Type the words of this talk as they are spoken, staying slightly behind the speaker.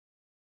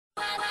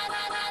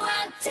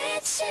What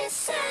did she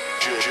say?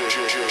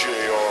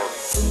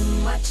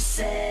 What you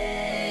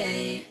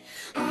say?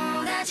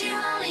 That you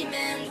only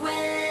meant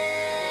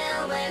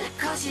well, well,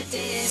 cause you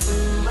did.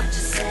 What you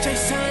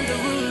say?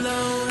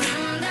 Derulo.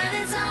 That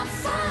it's all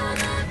for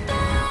the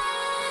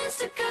best,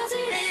 cause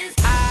it is.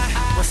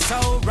 I was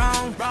so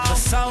wrong for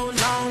so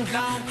long,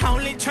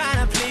 only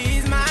trying to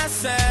please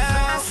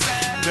myself.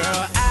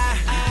 Girl,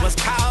 I was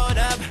caught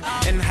up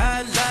in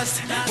her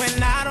lust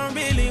when I don't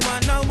really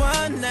want no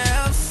one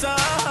else. So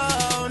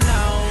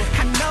no,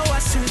 I know I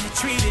should have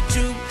treated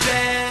you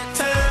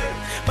better,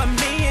 but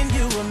me and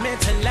you were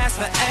meant to last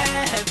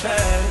forever.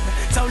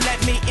 So let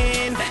me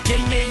in, give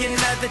me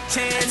another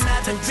chance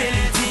to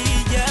really be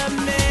your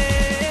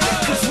man.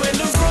 Cause when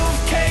the roof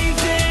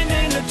caved in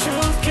and the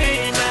truth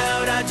came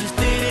out, I just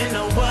didn't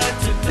know what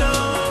to do.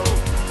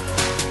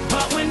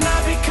 But when I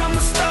become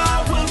a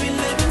star, we'll be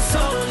living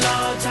so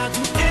large, I'll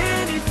do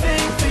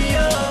anything for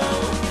you.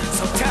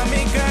 So tell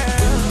me,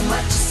 girl,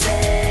 what you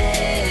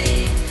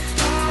say?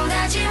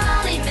 That you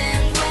only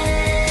meant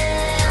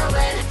well,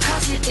 well,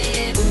 cause you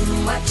did.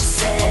 What you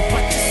say?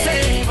 what you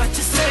say, what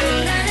you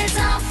say? That it's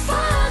all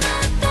for the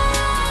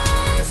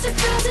best,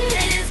 cause it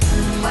is.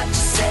 What you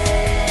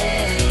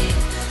say?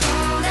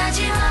 That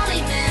you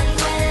only meant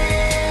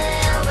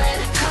well,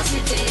 well, cause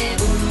you did.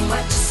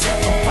 What you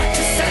say? What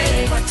you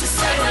say, what you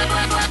say?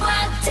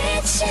 What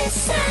did she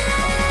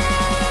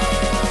say?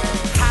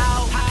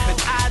 How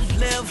could I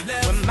live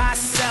with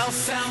myself,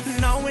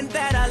 knowing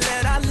that I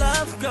let our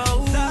love go?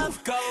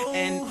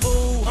 And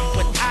ooh,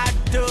 what I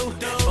do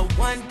for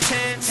one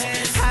chance,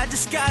 I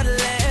just gotta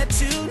let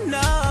you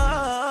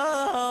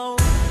know.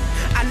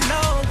 I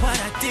know what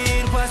I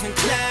did wasn't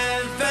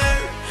clever,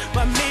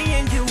 but me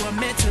and you were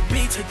meant to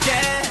be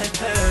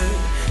together.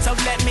 So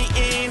let me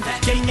in,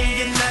 give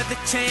me another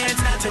chance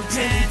to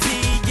really be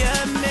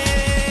your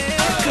man.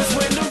 Cause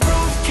when the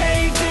roof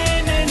caved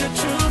in and the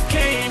truth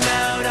came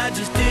out, I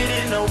just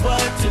didn't know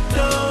what to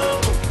do.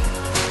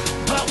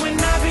 But when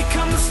I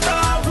become a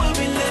star, we'll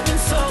be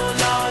living so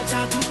large,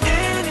 I'll do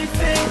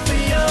anything for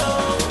you.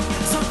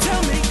 So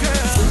tell me,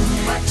 girl,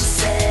 What you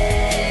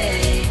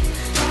say?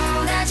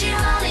 That you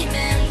only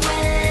meant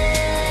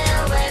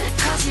well, well,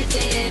 cause you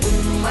did.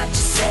 What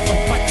you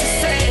say? what you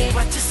say,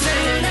 what you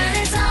say? That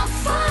it's all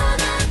for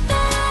the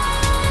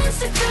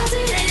best, cause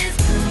it is.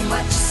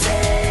 What you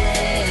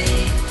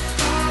say?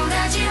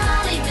 That you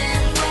only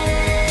meant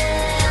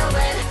well,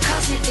 well,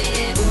 cause you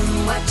did.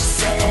 What you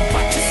say?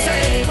 What you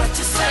say, what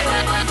you say?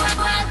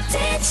 What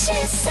did she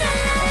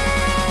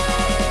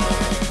say?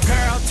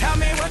 Girl, tell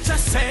me what you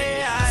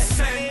say.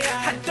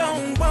 I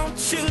don't want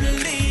you to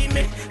leave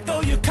me,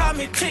 though you caught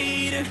me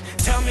cheating.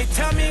 Tell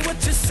me what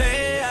you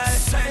say.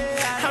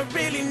 I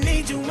really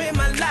need you in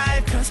my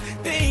life, cause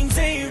things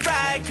ain't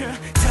right, girl.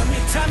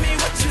 Tell me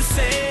what you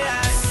say.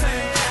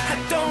 I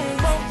don't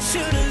want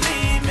you to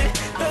leave me,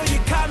 though you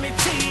caught me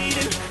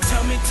cheating.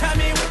 Tell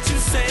me what you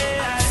say.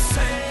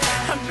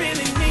 I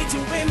really need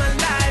you in my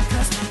life,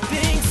 cause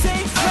things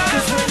ain't right.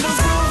 Cause when the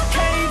roof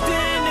caved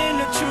in and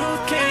the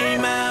truth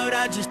came out,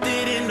 I just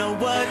didn't know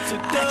what to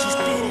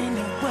do.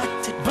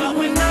 But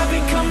when I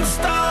become a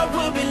star,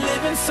 we'll be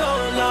living so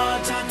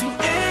large, I'll do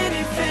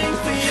anything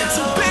for you.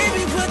 So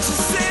baby, what you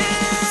say?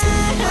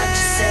 What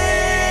you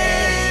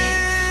say?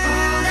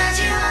 That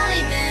you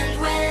only meant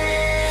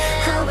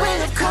well,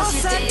 well, of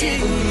course you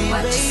did.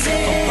 What you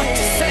say?